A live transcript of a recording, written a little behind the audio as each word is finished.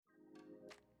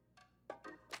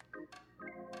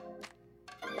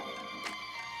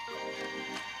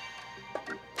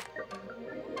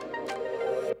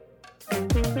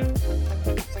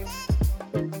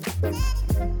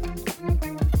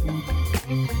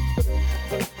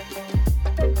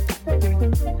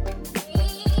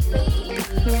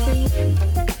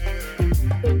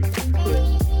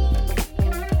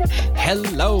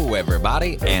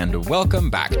everybody, and welcome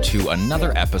back to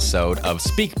another episode of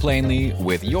Speak Plainly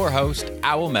with your host,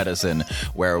 Owl Medicine,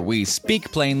 where we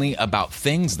speak plainly about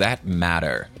things that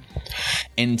matter.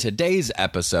 In today's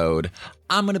episode,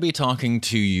 I'm going to be talking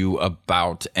to you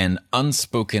about an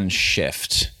unspoken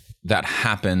shift that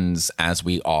happens as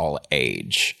we all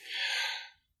age.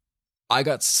 I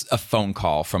got a phone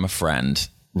call from a friend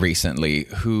recently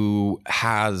who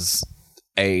has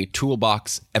a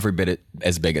toolbox every bit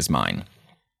as big as mine.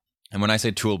 And when I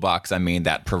say toolbox, I mean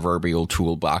that proverbial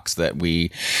toolbox that we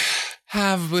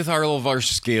have with all of our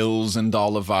skills and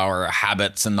all of our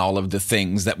habits and all of the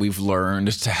things that we've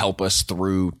learned to help us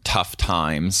through tough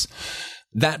times.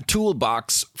 That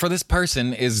toolbox for this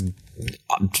person is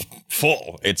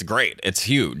full. It's great. It's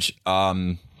huge.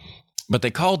 But they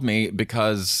called me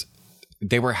because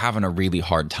they were having a really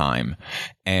hard time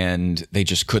and they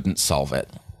just couldn't solve it.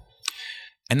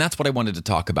 And that's what I wanted to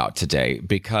talk about today,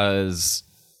 because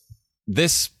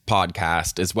this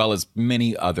podcast, as well as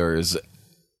many others,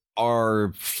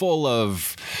 are full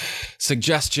of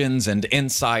suggestions and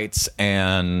insights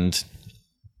and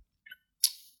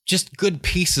just good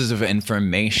pieces of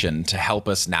information to help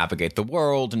us navigate the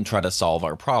world and try to solve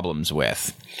our problems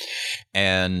with.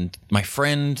 And my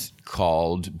friend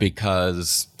called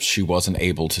because she wasn't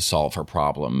able to solve her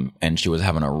problem and she was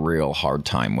having a real hard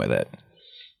time with it.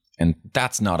 And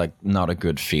that's not a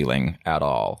good feeling at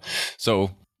all.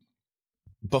 So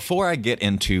before I get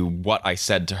into what I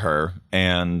said to her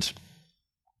and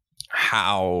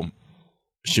how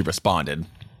she responded,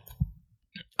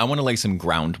 I want to lay some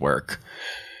groundwork.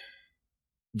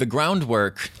 The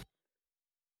groundwork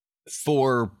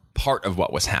for part of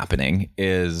what was happening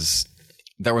is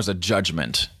there was a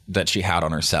judgment that she had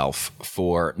on herself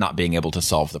for not being able to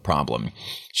solve the problem.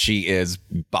 She is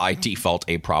by default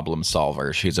a problem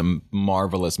solver. She's a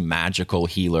marvelous, magical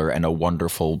healer and a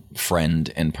wonderful friend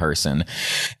in person.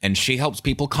 And she helps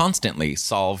people constantly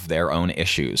solve their own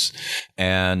issues.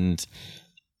 And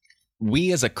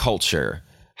we as a culture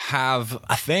have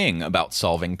a thing about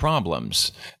solving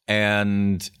problems.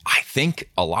 And I think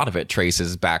a lot of it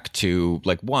traces back to,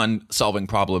 one, solving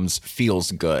problems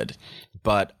feels good.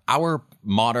 But our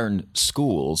modern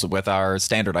schools with our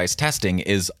standardized testing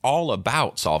is all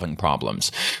about solving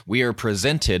problems. We are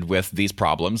presented with these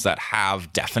problems that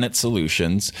have definite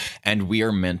solutions, and we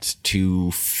are meant to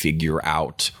figure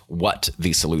out what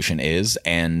the solution is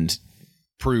and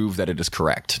prove that it is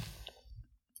correct.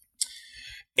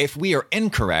 If we are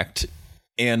incorrect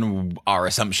in our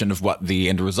assumption of what the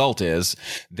end result is,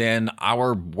 then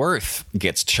our worth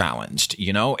gets challenged.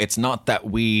 You know, it's not that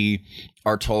we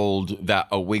are told that,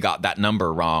 oh, we got that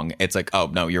number wrong. It's like,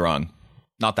 oh, no, you're wrong.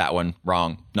 Not that one,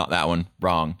 wrong. Not that one,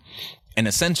 wrong. And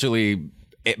essentially,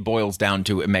 it boils down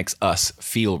to it makes us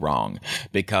feel wrong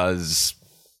because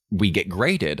we get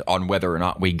graded on whether or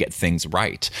not we get things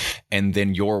right. And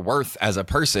then your worth as a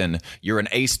person, you're an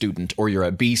A student, or you're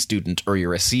a B student, or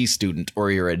you're a C student,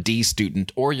 or you're a D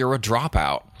student, or you're a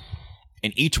dropout.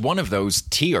 And each one of those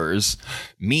tiers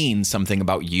means something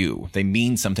about you. They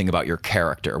mean something about your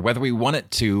character, whether we want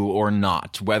it to or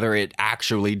not, whether it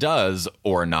actually does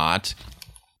or not.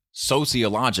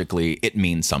 Sociologically, it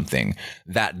means something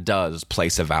that does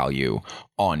place a value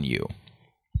on you.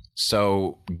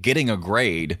 So getting a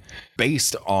grade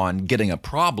based on getting a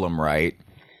problem right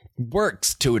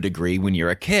works to a degree when you're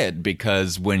a kid,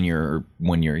 because when you're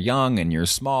young and you're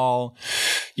small,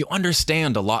 you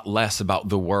understand a lot less about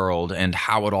the world and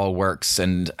how it all works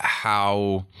and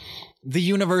how the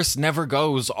universe never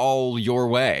goes all your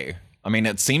way. I mean,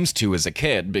 it seems to as a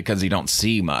kid because you don't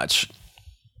see much.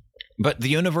 But the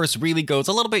universe really goes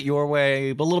a little bit your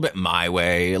way, a little bit my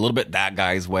way, a little bit that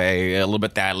guy's way, a little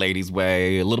bit that lady's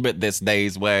way, a little bit this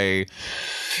day's way.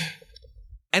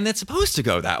 And it's supposed to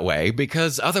go that way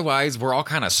because otherwise we're all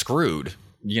kind of screwed,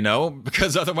 you know,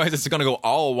 because otherwise it's going to go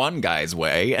all one guy's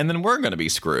way and then we're going to be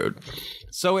screwed.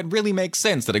 So it really makes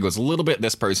sense that it goes a little bit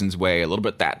this person's way, a little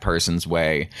bit that person's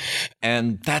way.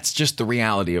 And that's just the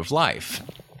reality of life.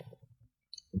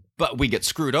 But we get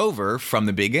screwed over from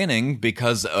the beginning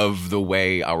because of the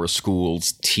way our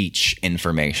schools teach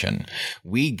information.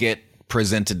 We get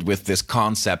presented with this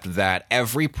concept that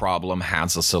every problem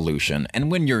has a solution.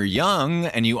 And when you're young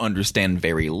and you understand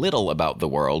very little about the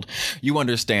world, you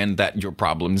understand that your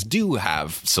problems do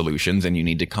have solutions and you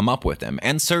need to come up with them.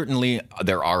 And certainly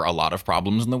there are a lot of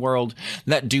problems in the world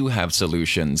that do have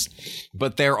solutions,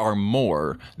 but there are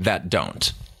more that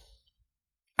don't.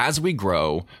 As we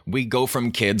grow, we go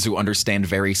from kids who understand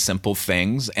very simple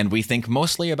things and we think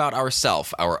mostly about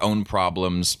ourselves, our own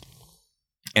problems,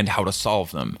 and how to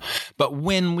solve them. But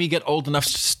when we get old enough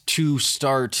to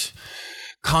start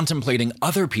contemplating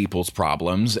other people's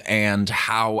problems and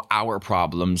how our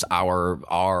problems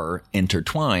are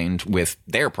intertwined with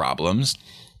their problems,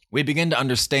 we begin to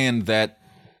understand that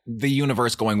the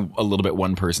universe going a little bit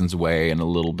one person's way and a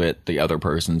little bit the other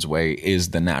person's way is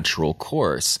the natural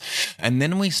course. And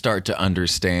then we start to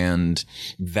understand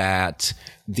that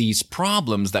these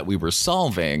problems that we were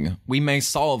solving, we may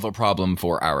solve a problem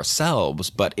for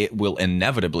ourselves, but it will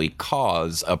inevitably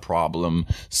cause a problem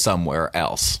somewhere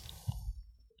else.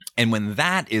 And when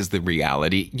that is the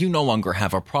reality, you no longer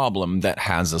have a problem that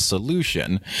has a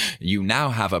solution. You now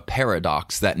have a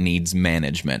paradox that needs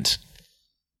management.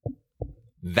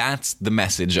 That's the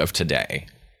message of today.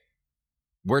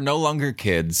 We're no longer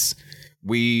kids.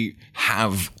 We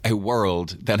have a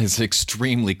world that is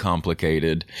extremely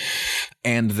complicated,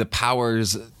 and the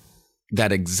powers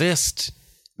that exist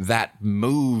that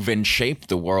move and shape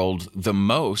the world the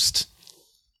most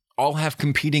all have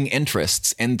competing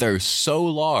interests, and they're so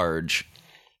large,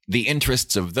 the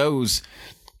interests of those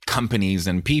companies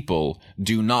and people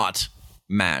do not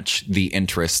match the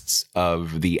interests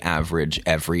of the average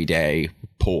everyday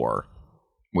poor,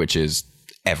 which is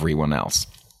everyone else.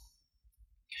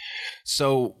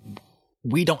 So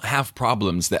we don't have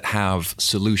problems that have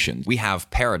solutions. We have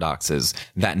paradoxes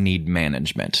that need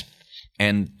management.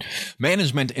 And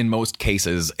management in most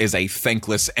cases is a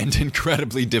thankless and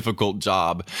incredibly difficult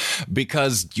job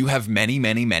because you have many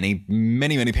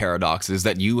paradoxes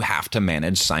that you have to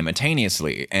manage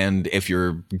simultaneously. And if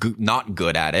you're not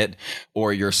good at it,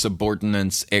 or your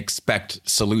subordinates expect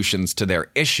solutions to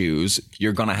their issues,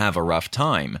 you're going to have a rough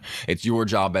time. It's your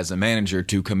job as a manager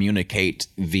to communicate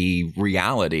the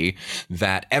reality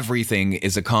that everything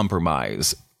is a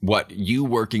compromise. What you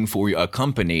working for a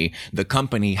company, the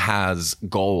company has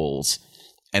goals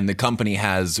and the company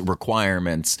has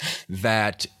requirements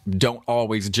that don't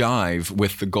always jive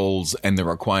with the goals and the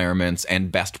requirements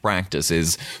and best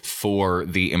practices for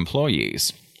the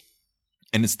employees.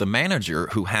 And it's the manager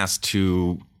who has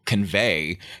to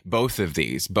convey both of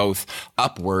these, both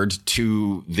upward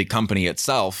to the company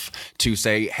itself to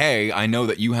say, hey, I know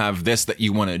that you have this that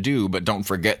you want to do, but don't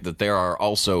forget that there are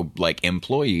also like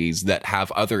employees that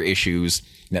have other issues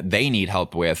that they need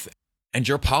help with, and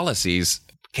your policies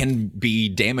can be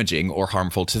damaging or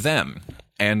harmful to them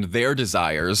and their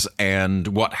desires, and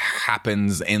what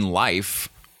happens in life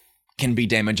can be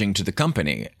damaging to the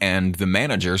company. And the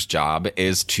manager's job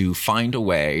is to find a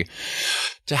way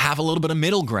to have a little bit of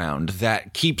middle ground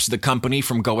that keeps the company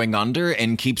from going under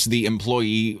and keeps the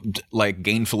employee like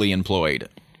gainfully employed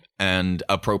and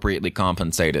appropriately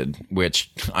compensated, which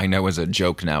I know is a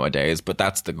joke nowadays, but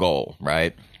that's the goal,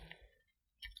 right?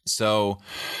 So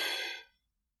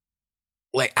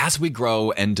like as we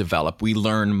grow and develop, we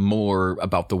learn more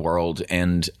about the world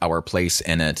and our place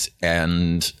in it.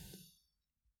 And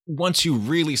once you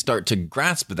really start to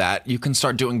grasp that, you can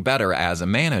start doing better as a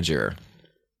manager.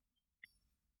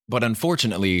 But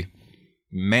unfortunately,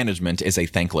 management is a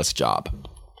thankless job.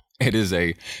 It is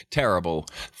a terrible,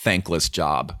 thankless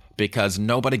job because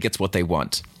nobody gets what they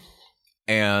want.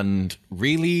 And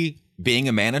really, being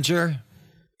a manager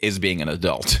is being an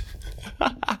adult.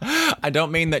 I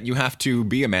don't mean that you have to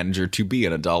be a manager to be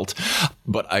an adult,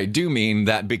 but I do mean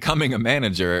that becoming a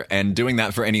manager and doing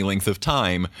that for any length of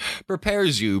time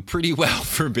prepares you pretty well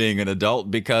for being an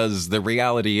adult, because the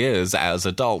reality is, as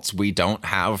adults, we don't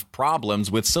have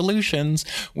problems with solutions.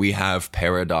 We have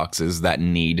paradoxes that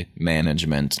need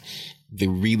management. The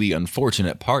really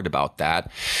unfortunate part about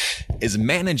that is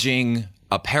managing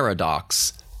a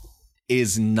paradox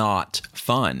is not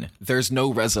fun. There's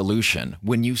no resolution.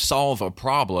 When you solve a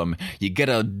problem, you get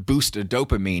a boost of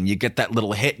dopamine. You get that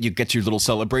little hit. You get your little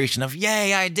celebration of,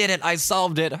 yay, I did it. I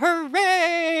solved it.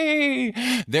 Hooray!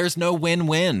 There's no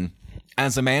win-win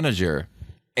as a manager.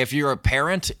 If you're a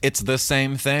parent, it's the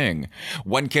same thing.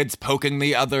 One kid's poking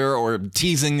the other or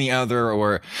teasing the other,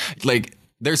 or like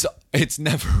it's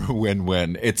never a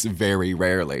win-win. It's very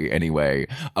rarely, anyway,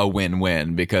 a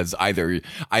win-win, because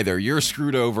either you're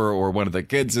screwed over, or one of the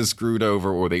kids is screwed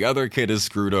over, or the other kid is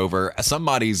screwed over.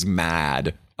 Somebody's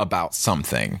mad about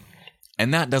something,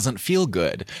 and that doesn't feel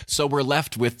good. So we're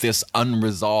left with this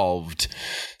unresolved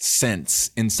sense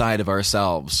inside of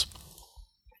ourselves,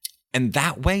 and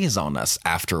that weighs on us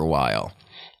after a while.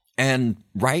 And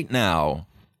right now,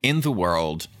 in the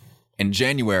world, in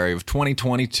January of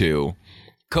 2022,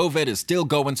 COVID is still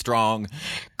going strong.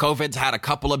 COVID's had a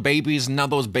couple of babies, and now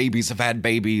those babies have had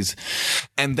babies,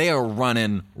 and they are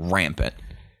running rampant.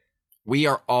 We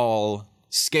are all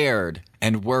scared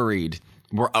and worried.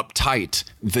 We're uptight.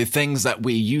 The things that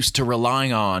we used to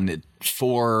rely on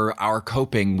for our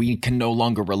coping, we can no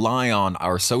longer rely on.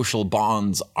 Our social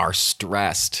bonds are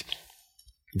stressed.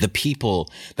 The people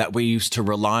that we used to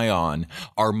rely on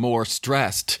are more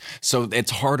stressed, so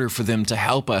it's harder for them to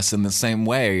help us in the same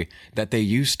way that they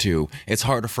used to. It's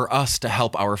harder for us to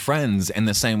help our friends in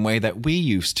the same way that we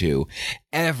used to.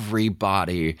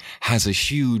 Everybody has a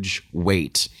huge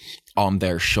weight on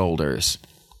their shoulders.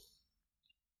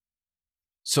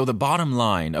 So the bottom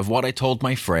line of what I told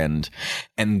my friend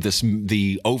and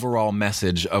the overall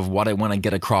message of what I want to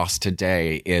get across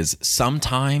today is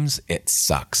sometimes it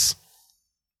sucks.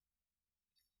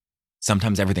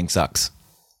 Sometimes everything sucks.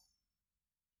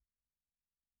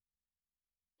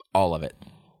 All of it.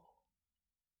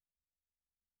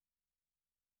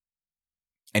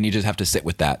 And you just have to sit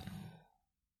with that.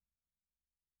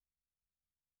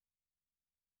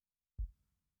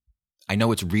 I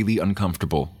know it's really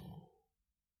uncomfortable.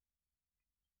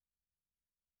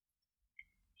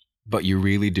 But you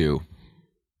really do.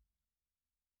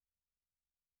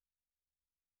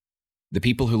 The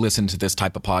people who listen to this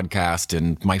type of podcast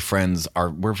and my friends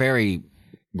we're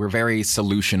very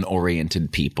solution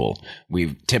oriented people.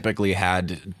 We've typically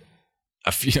had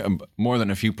more than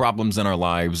a few problems in our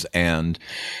lives, and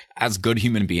as good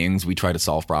human beings, we try to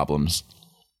solve problems.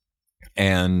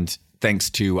 And thanks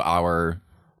to our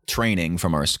training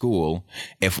from our school,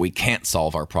 if we can't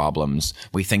solve our problems,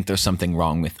 we think there's something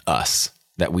wrong with us,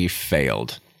 that we've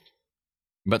failed.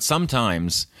 But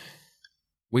sometimes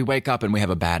we wake up and we have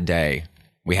a bad day.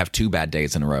 We have 2 bad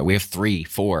days in a row. We have 3,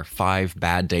 4, 5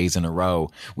 bad days in a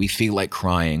row. We feel like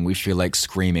crying. We feel like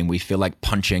screaming. We feel like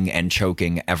punching and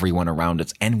choking everyone around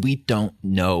us. And we don't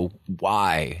know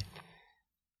why.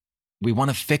 We want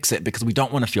to fix it because we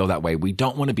don't want to feel that way. We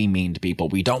don't want to be mean to people.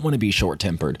 We don't want to be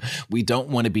short-tempered. We don't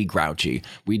want to be grouchy.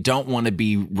 We don't want to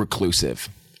be reclusive.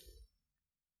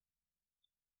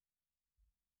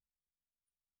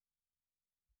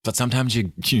 But sometimes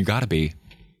you gotta be.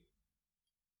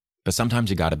 Sometimes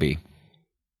you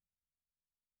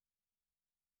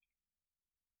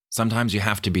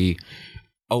have to be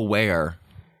aware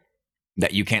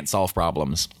that you can't solve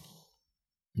problems.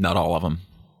 Not all of them.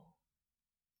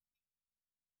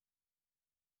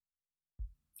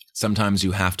 Sometimes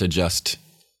you have to just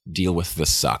deal with the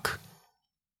suck.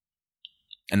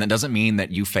 And that doesn't mean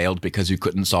that you failed because you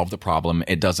couldn't solve the problem.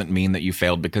 It doesn't mean that you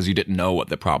failed because you didn't know what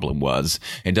the problem was.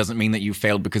 It doesn't mean that you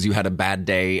failed because you had a bad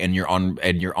day and you're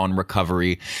on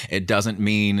recovery. It doesn't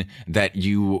mean that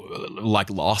you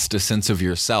lost a sense of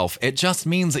yourself. It just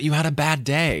means that you had a bad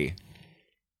day.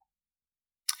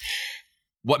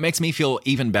 What makes me feel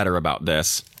even better about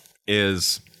this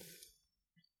is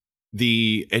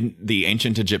the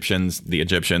ancient Egyptians,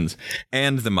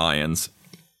 and the Mayans,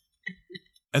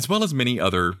 as well as many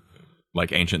other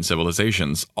ancient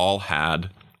civilizations, all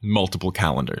had multiple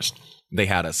calendars. They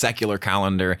had a secular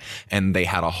calendar and they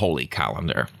had a holy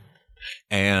calendar.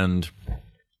 And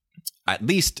at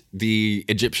least the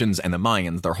Egyptians and the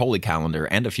Mayans, their holy calendar,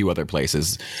 and a few other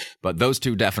places, but those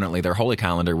two definitely, their holy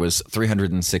calendar was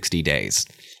 360 days,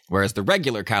 whereas the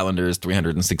regular calendar is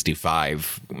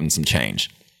 365 and some change.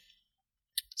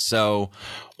 So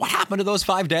what happened to those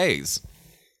 5 days?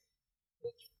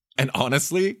 And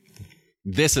honestly,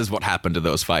 this is what happened to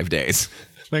those 5 days.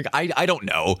 I don't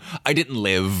know. I didn't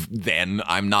live then.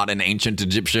 I'm not an ancient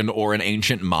Egyptian or an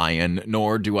ancient Mayan,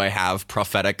 nor do I have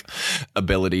prophetic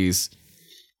abilities.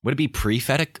 Would it be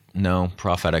prophetic? No,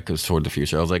 prophetic is toward the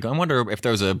future. I was like, I wonder if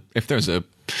there's a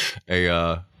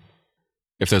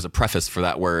preface for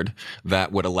that word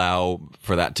that would allow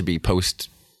for that to be post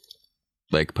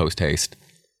haste.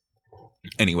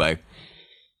 Anyway,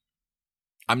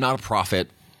 I'm not a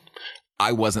prophet.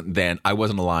 I wasn't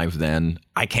alive then.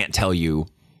 I can't tell you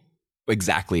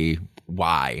exactly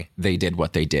why they did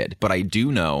what they did. But I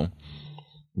do know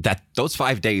that those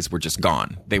 5 days were just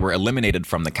gone. They were eliminated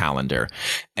from the calendar.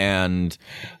 And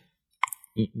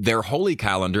their holy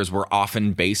calendars were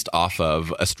often based off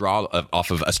of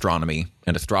astronomy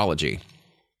and astrology.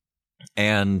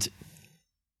 And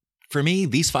for me,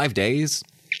 these 5 days,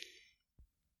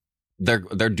 they're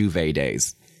duvet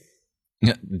days.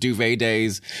 Duvet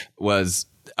days was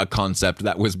a concept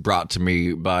that was brought to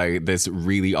me by this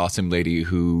really awesome lady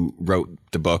who wrote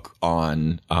the book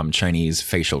on Chinese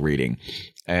facial reading.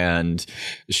 And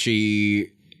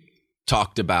she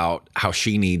talked about how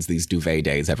she needs these duvet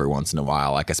days every once in a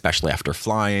while, especially after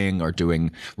flying or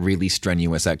doing really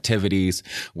strenuous activities,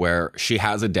 where she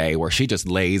has a day where she just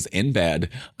lays in bed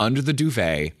under the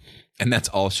duvet. And that's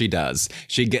all she does.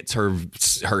 She gets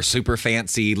her super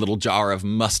fancy little jar of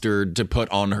mustard to put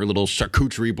on her little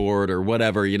charcuterie board or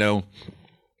whatever,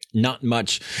 not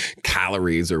much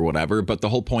calories or whatever. But the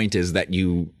whole point is that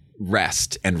you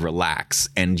rest and relax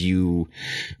and you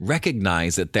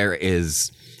recognize that there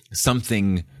is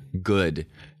something good,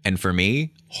 and for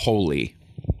me, holy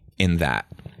in that.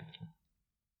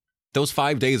 Those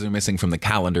 5 days are missing from the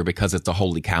calendar because it's a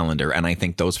holy calendar. And I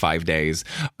think those 5 days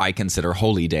I consider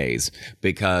holy days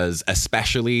because,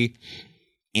 especially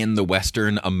in the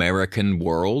Western American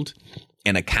world,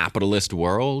 in a capitalist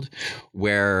world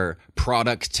where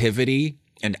productivity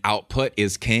and output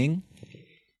is king,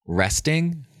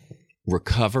 resting,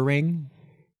 recovering,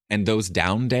 and those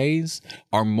down days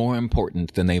are more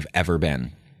important than they've ever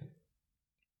been.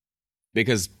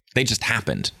 Because they just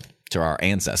happened to our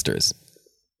ancestors.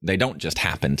 They don't just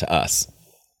happen to us.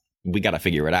 We got to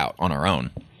figure it out on our own.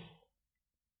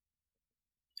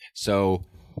 So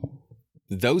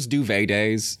those duvet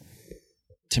days,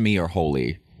 to me, are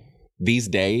holy. These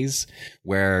days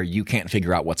where you can't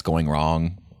figure out what's going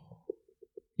wrong,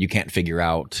 you can't figure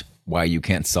out why you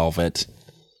can't solve it,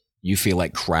 you feel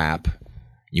like crap,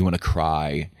 you want to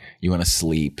cry, you want to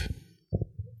sleep,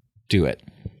 do it.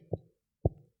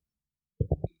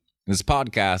 This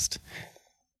podcast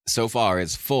so far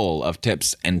is full of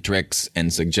tips and tricks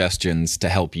and suggestions to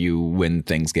help you when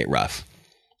things get rough.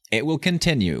 It will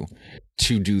continue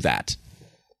to do that.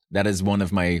 That is one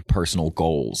of my personal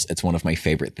goals. It's one of my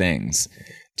favorite things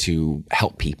to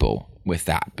help people with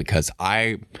that because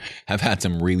I have had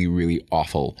some really, really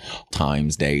awful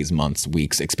times, days, months,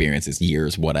 weeks, experiences,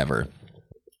 years, whatever.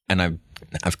 And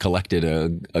I've collected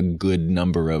a good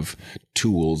number of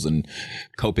tools and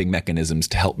coping mechanisms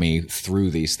to help me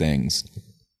through these things.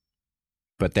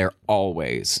 But there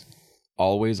always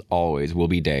will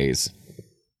be days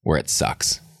where it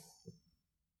sucks.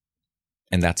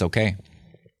 And that's okay.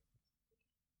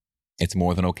 It's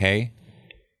more than okay.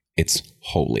 It's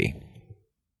holy.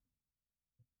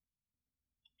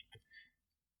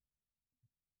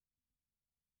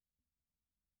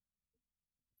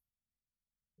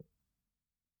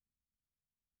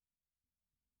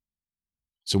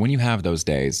 So when you have those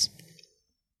days,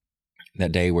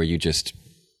 that day where you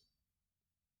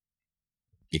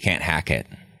can't hack it.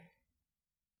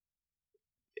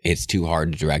 It's too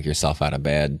hard to drag yourself out of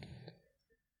bed.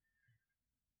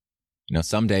 You know,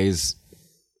 some days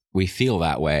we feel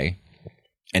that way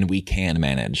and we can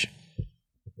manage.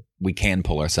 We can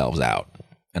pull ourselves out.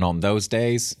 And on those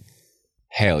days,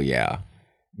 hell yeah,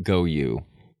 go you.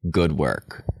 Good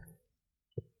work.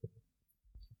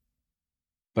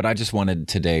 But I just wanted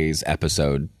today's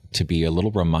episode to be a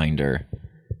little reminder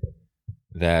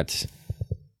that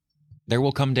there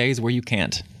will come days where you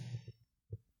can't.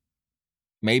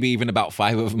 Maybe even about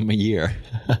 5 of them a year.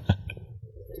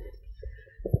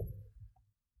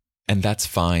 And that's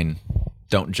fine.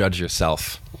 Don't judge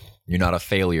yourself. You're not a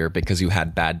failure because you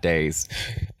had bad days.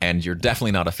 And you're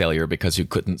definitely not a failure because you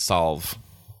couldn't solve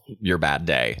your bad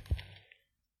day.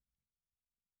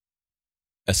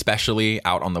 Especially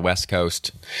out on the West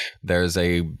Coast, there's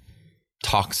a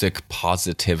toxic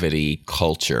positivity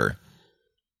culture.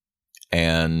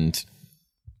 And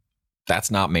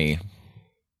that's not me.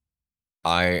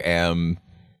 I am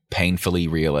painfully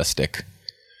realistic.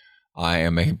 I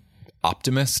am an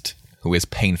optimist who is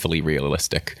painfully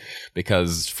realistic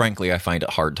because, frankly, I find it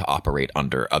hard to operate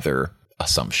under other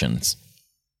assumptions.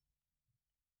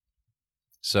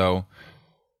 So,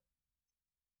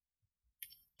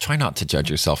 try not to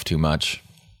judge yourself too much.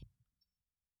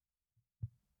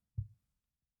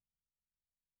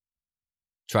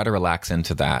 Try to relax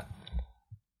into that.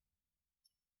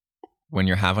 When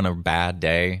you're having a bad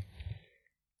day,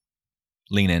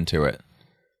 lean into it.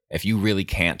 If you really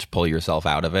can't pull yourself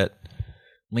out of it,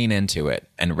 lean into it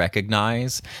and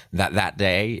recognize that that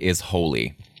day is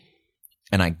holy.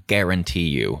 And I guarantee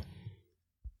you,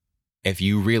 if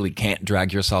you really can't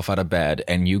drag yourself out of bed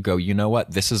and you go, you know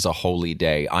what, this is a holy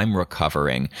day, I'm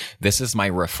recovering, this is my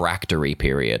refractory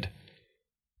period.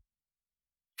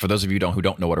 For those of you who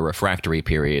don't know what a refractory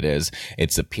period is,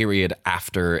 it's a period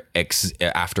after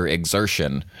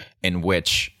exertion in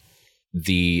which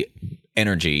the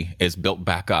energy is built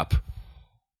back up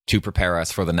to prepare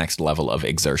us for the next level of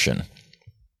exertion.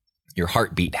 Your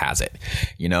heartbeat has it.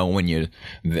 You know, when you're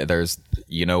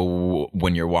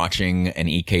watching an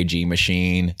EKG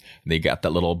machine, they got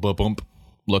that little bump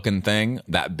looking thing,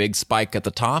 that big spike at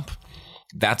the top.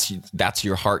 That's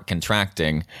your heart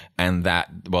contracting, and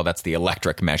that's the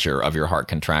electric measure of your heart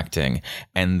contracting.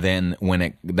 And then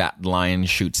when that line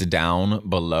shoots down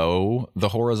below the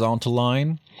horizontal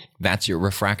line, that's your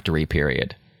refractory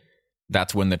period.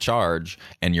 That's when the charge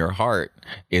in your heart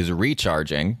is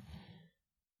recharging.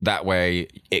 That way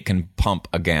it can pump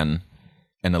again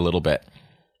in a little bit.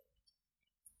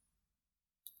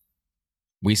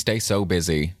 We stay so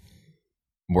busy,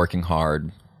 working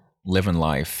hard, living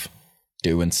life,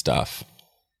 doing stuff,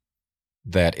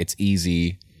 that it's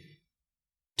easy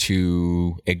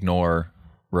to ignore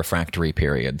refractory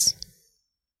periods,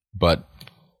 but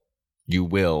you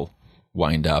will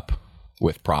wind up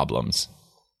with problems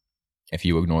if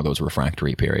you ignore those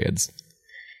refractory periods.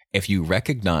 If you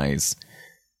recognize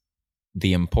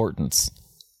the importance,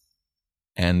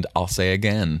 and I'll say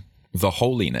again, the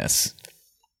holiness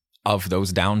of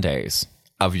those down days,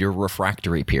 of your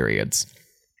refractory periods,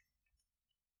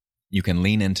 you can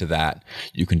lean into that.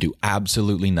 You can do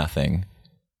absolutely nothing.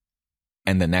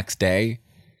 And the next day,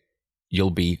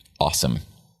 you'll be awesome.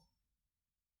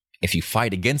 If you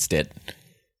fight against it,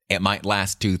 it might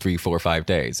last 2, 3, 4, 5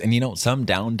 days. And some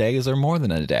down days are more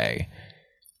than a day,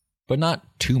 but not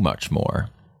too much more.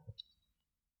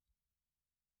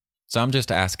 So I'm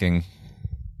just asking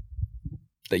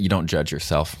that you don't judge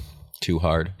yourself too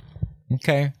hard.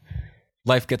 Okay?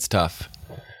 Life gets tough.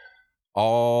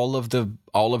 All of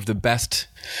the best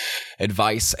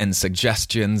advice and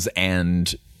suggestions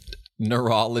and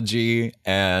neurology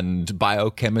and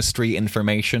biochemistry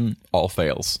information all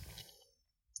fails.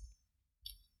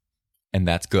 And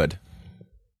that's good.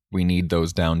 We need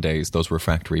those down days, those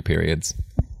refractory periods.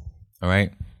 All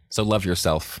right? So love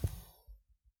yourself.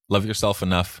 Love yourself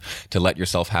enough to let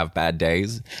yourself have bad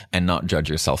days and not judge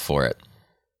yourself for it.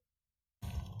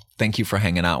 Thank you for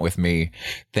hanging out with me.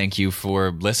 Thank you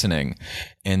for listening.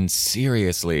 And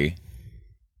seriously,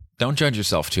 don't judge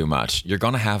yourself too much. You're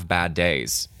going to have bad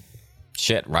days.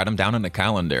 Shit, write them down in the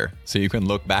calendar so you can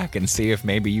look back and see if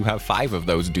maybe you have 5 of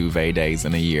those duvet days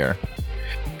in a year.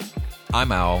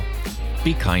 I'm Al.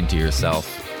 Be kind to yourself.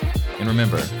 And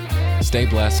remember, stay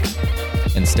blessed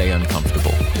and stay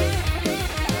uncomfortable.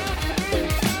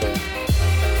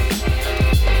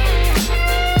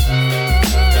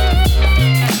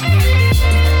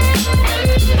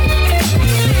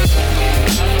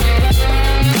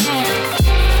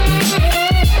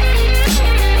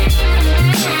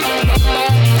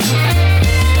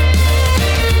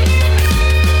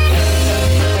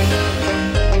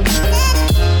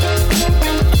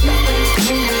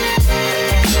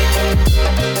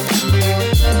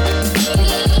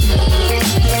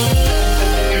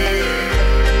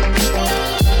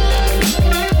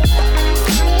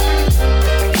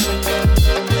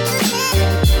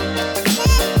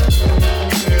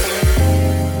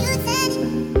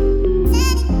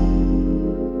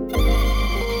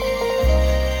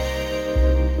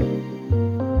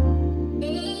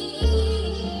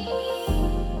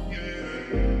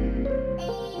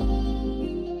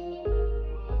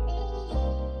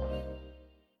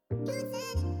 You said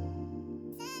it.